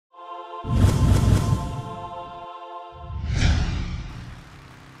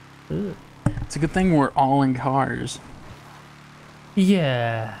It's a good thing we're all in cars.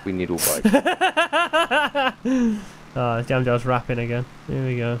 Yeah. We need all bikes. Oh, Jam Jar's rapping again. Here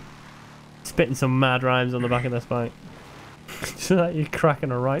we go. Spitting some mad rhymes on the back of this bike. So that you're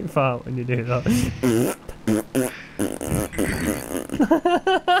cracking a right fart when you do that.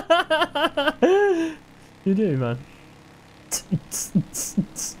 You do, man.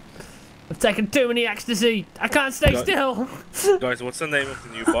 I've taken too many ecstasy. I can't stay still. Guys, what's the name of the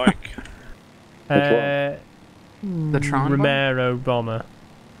new bike? The Tron Romero Bomber.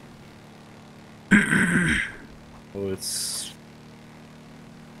 Oh, it's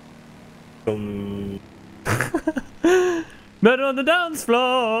Murder on the dance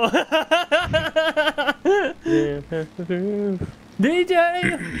floor.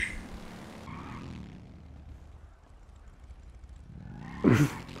 DJ.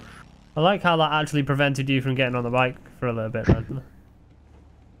 I like how that actually prevented you from getting on the bike for a little bit, man.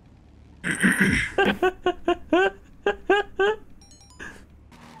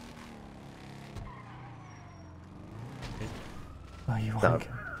 Oh, you want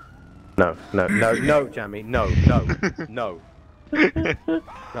No, Jammy, no. No.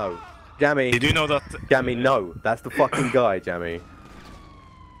 Jammy. Did you know that? Jammy, no. That's the fucking guy, Jammy.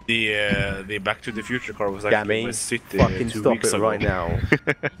 The Back to the Future car was Jammy, in my city fucking 2 stop weeks it ago. right now.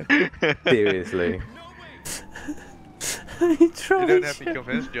 Seriously. You don't have to be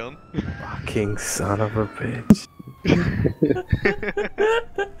convinced, John. Fucking son of a bitch.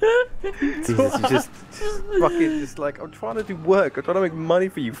 Jesus, just fucking, just like, I'm trying to do work, I'm trying to make money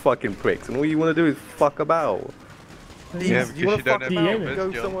for you fucking pricks, and all you want to do is fuck about. Yeah, Jesus, you want to fuck have about, to be go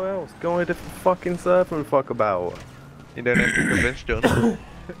convinced, John. somewhere else, go on a different fucking server and fuck about. You don't have to be convinced, John.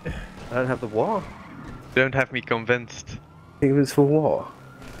 I don't have the what? Don't have me convinced It was for what?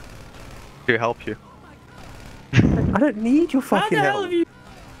 to help you. I don't need your fucking help.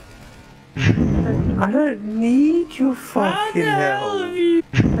 I don't need your fucking help.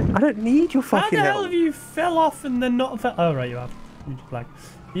 I don't need your fucking How the hell help. have you fell off and then not fell? Oh right, you have. You just like,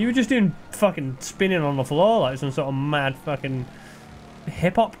 you were just doing fucking spinning on the floor like some sort of mad fucking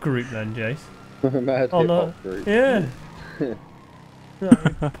hip hop group then, Jace. Mad Oh no, hip-hop group. yeah.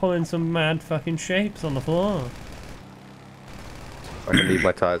 Like, pulling some mad fucking shapes on the floor. I can leave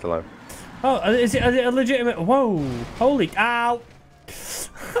my tyres alone. Oh, is it a legitimate? Whoa! Holy ow!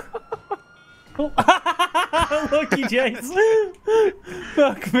 Lucky Jace.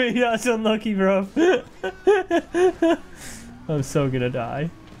 Fuck me, that's unlucky, bro. I'm so gonna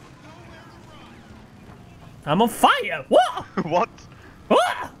die. I'm on fire! What? What?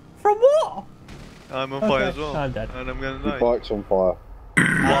 What? From what? I'm on fire Okay, as well. I'm dead. And I'm gonna Your die. bike's on fire.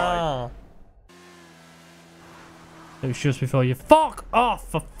 Ah. It was just before you fuck off,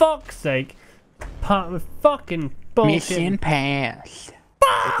 for fuck's sake. Part of fucking bullshit. Mission passed.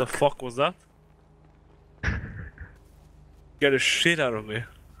 What the fuck was that? Get the shit out of me.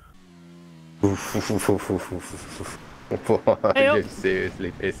 Hey, You're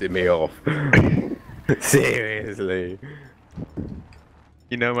seriously pissing me off. Seriously.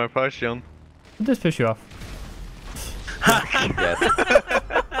 You know my price, John. Did this piss you off? Yes.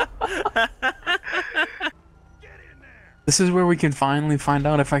 This is where we can finally find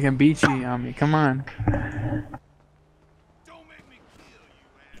out if I can beat you, Yami. Come on.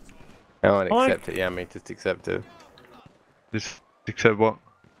 I won't accept it, Yami. Just accept it. Just accept what?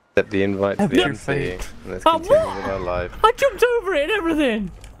 Accept the invite to the Your MC. fate. And let's Oh, continue what? with our life. I jumped over it and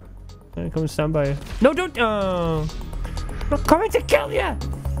everything! Come and stand by you. No, don't. I'm coming to kill you!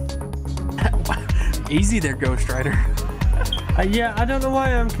 Easy there, Ghost Rider. Yeah, I don't know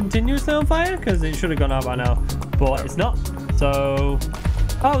why I'm continuously on fire, because it should have gone out by now. But it's not. So.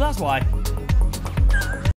 Oh, that's why.